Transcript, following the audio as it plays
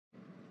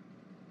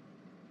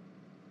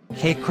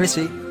Hey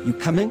Chrissy, you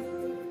coming?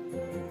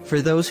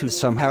 For those who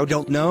somehow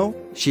don't know,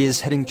 she is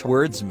heading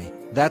towards me.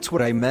 That's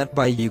what I meant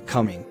by you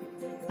coming.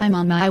 I'm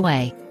on my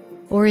way.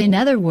 Or in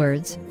other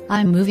words,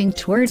 I'm moving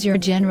towards your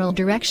general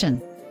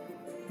direction.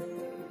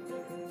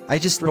 I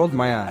just rolled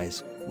my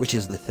eyes, which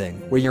is the thing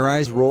where your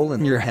eyes roll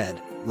in your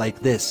head, like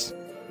this.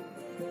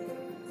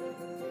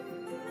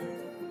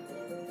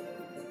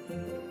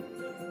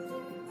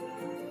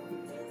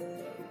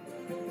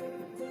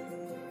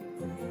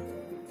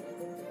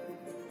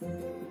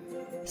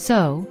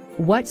 So,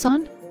 what's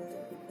on?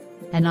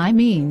 And I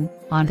mean,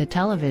 on the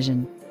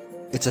television.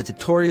 It's a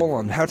tutorial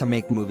on how to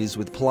make movies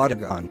with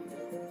Plotagon.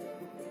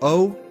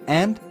 Oh,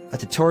 and a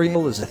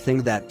tutorial is a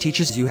thing that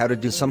teaches you how to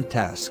do some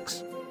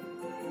tasks.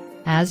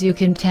 As you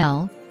can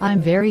tell,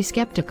 I'm very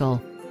skeptical.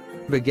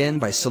 Begin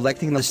by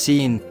selecting the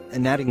scene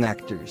and adding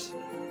actors.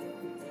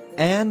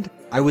 And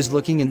I was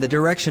looking in the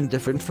direction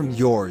different from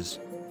yours.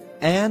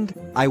 And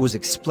I was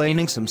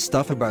explaining some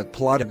stuff about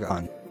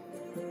Plotagon.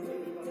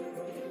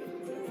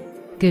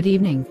 Good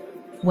evening.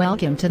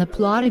 Welcome to the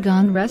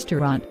Plotagon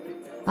restaurant.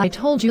 I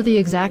told you the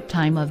exact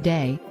time of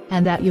day,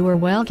 and that you were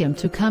welcome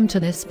to come to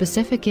this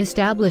specific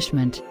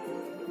establishment.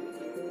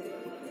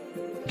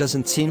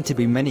 Doesn't seem to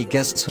be many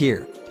guests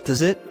here,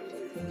 does it?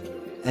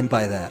 And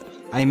by that,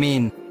 I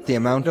mean, the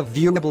amount of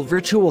viewable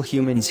virtual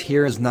humans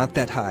here is not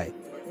that high.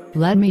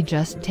 Let me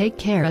just take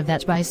care of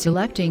that by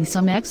selecting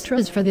some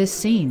extras for this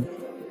scene.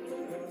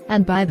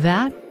 And by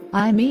that,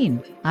 I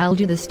mean, I'll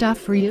do the stuff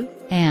for you,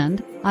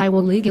 and I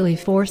will legally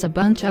force a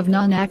bunch of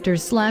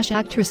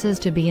non-actors/actresses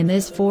to be in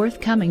this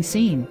forthcoming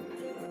scene.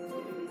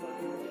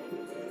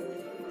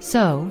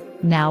 So,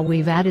 now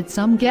we've added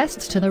some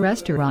guests to the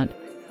restaurant.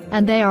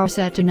 And they are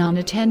set to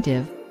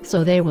non-attentive,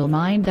 so they will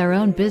mind their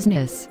own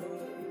business.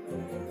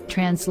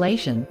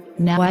 Translation: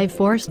 now I've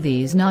forced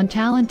these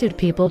non-talented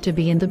people to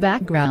be in the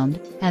background,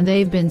 and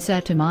they've been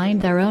set to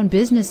mind their own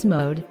business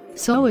mode,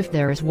 so if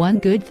there is one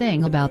good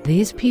thing about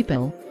these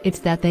people, it's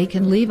that they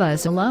can leave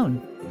us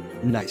alone.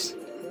 Nice.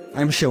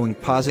 I'm showing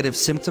positive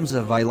symptoms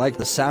of I like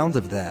the sound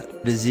of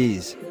that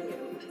disease.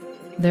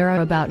 There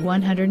are about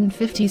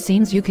 150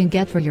 scenes you can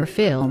get for your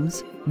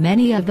films,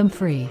 many of them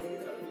free.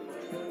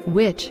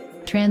 Which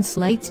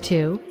translates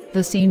to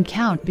the scene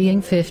count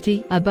being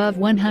 50 above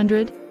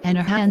 100, and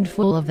a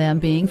handful of them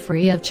being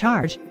free of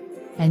charge.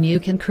 And you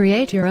can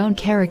create your own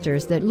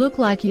characters that look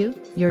like you,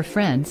 your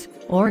friends,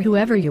 or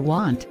whoever you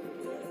want.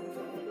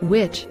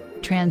 Which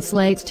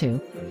translates to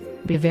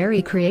be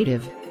very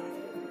creative.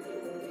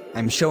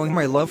 I'm showing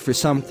my love for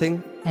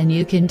something. And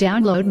you can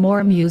download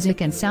more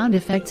music and sound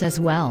effects as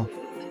well.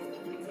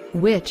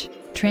 Which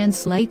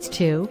translates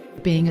to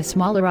being a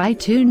smaller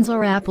iTunes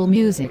or Apple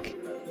Music,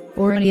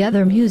 or any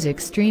other music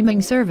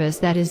streaming service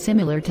that is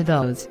similar to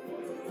those.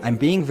 I'm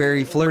being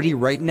very flirty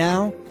right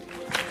now.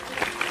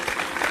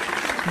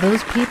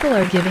 Those people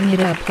are giving it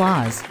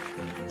applause.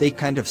 They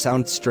kind of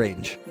sound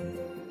strange.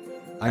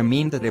 I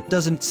mean that it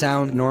doesn't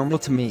sound normal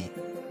to me.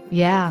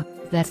 Yeah,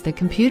 that's the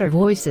computer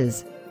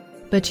voices.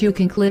 But you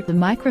can click the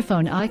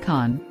microphone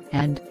icon,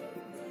 and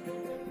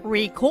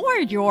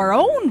record your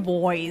own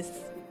voice.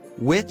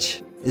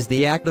 Which is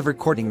the act of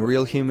recording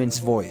real humans'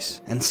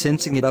 voice and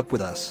syncing it up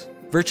with us,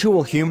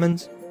 virtual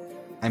humans.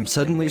 I'm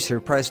suddenly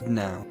surprised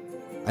now.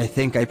 I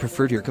think I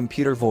preferred your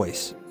computer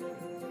voice.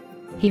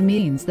 He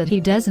means that he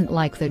doesn't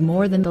like that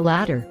more than the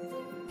latter.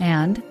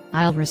 And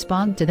I'll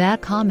respond to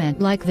that comment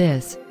like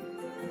this.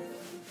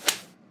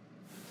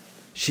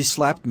 She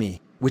slapped me,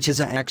 which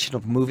is an action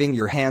of moving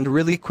your hand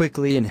really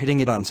quickly and hitting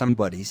it on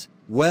somebody's,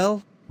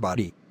 well,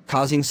 body,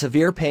 causing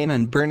severe pain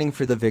and burning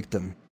for the victim.